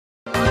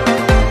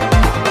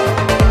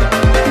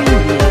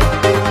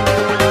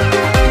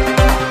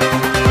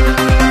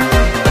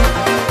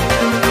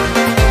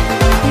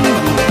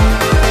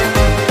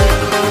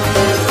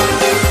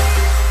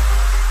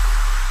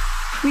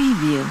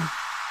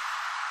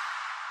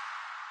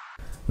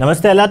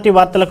నమస్తే LRT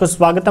వార్తలకు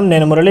స్వాగతం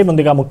నేను మురళి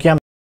ముందుగా ముఖ్య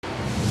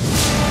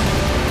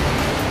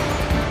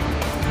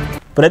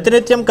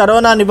ప్రతినిత్యం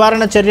కరోనా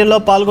నివారణ చర్యల్లో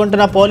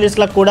పాల్గొంటున్న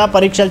పోలీసులకు కూడా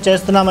పరీక్షలు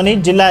చేస్తున్నామని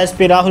జిల్లా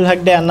ఎస్పీ రాహుల్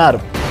హగ్డే అన్నారు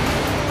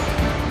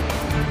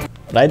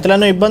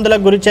రైతులను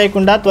ఇబ్బందులకు గురి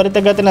చేయకుండా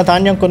త్వరితగతిన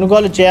ధాన్యం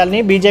కొనుగోలు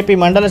చేయాలని బీజేపీ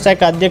మండల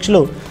శాఖ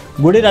అధ్యక్షులు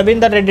గుడి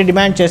రవీందర్ రెడ్డి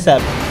డిమాండ్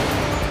చేశారు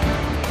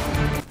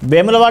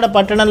వేములవాడ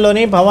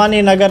పట్టణంలోని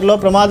భవానీ నగర్లో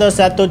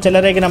ప్రమాదవశాత్తు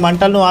చెలరేగిన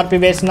మంటలను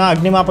ఆర్పివేసిన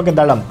అగ్నిమాపక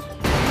దళం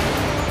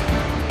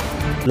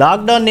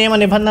లాక్డౌన్ నియమ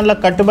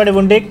నిబంధనలకు కట్టుబడి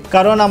ఉండి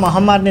కరోనా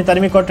మహమ్మారిని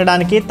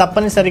తరిమికొట్టడానికి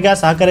తప్పనిసరిగా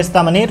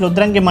సహకరిస్తామని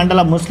రుద్రంగి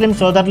మండల ముస్లిం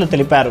సోదరులు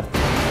తెలిపారు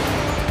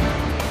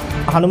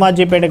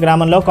హనుమాజీపేట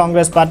గ్రామంలో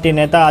కాంగ్రెస్ పార్టీ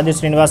నేత ఆది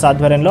శ్రీనివాస్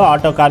ఆధ్వర్యంలో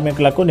ఆటో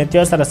కార్మికులకు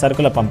నిత్యావసర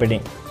సరుకుల పంపిణీ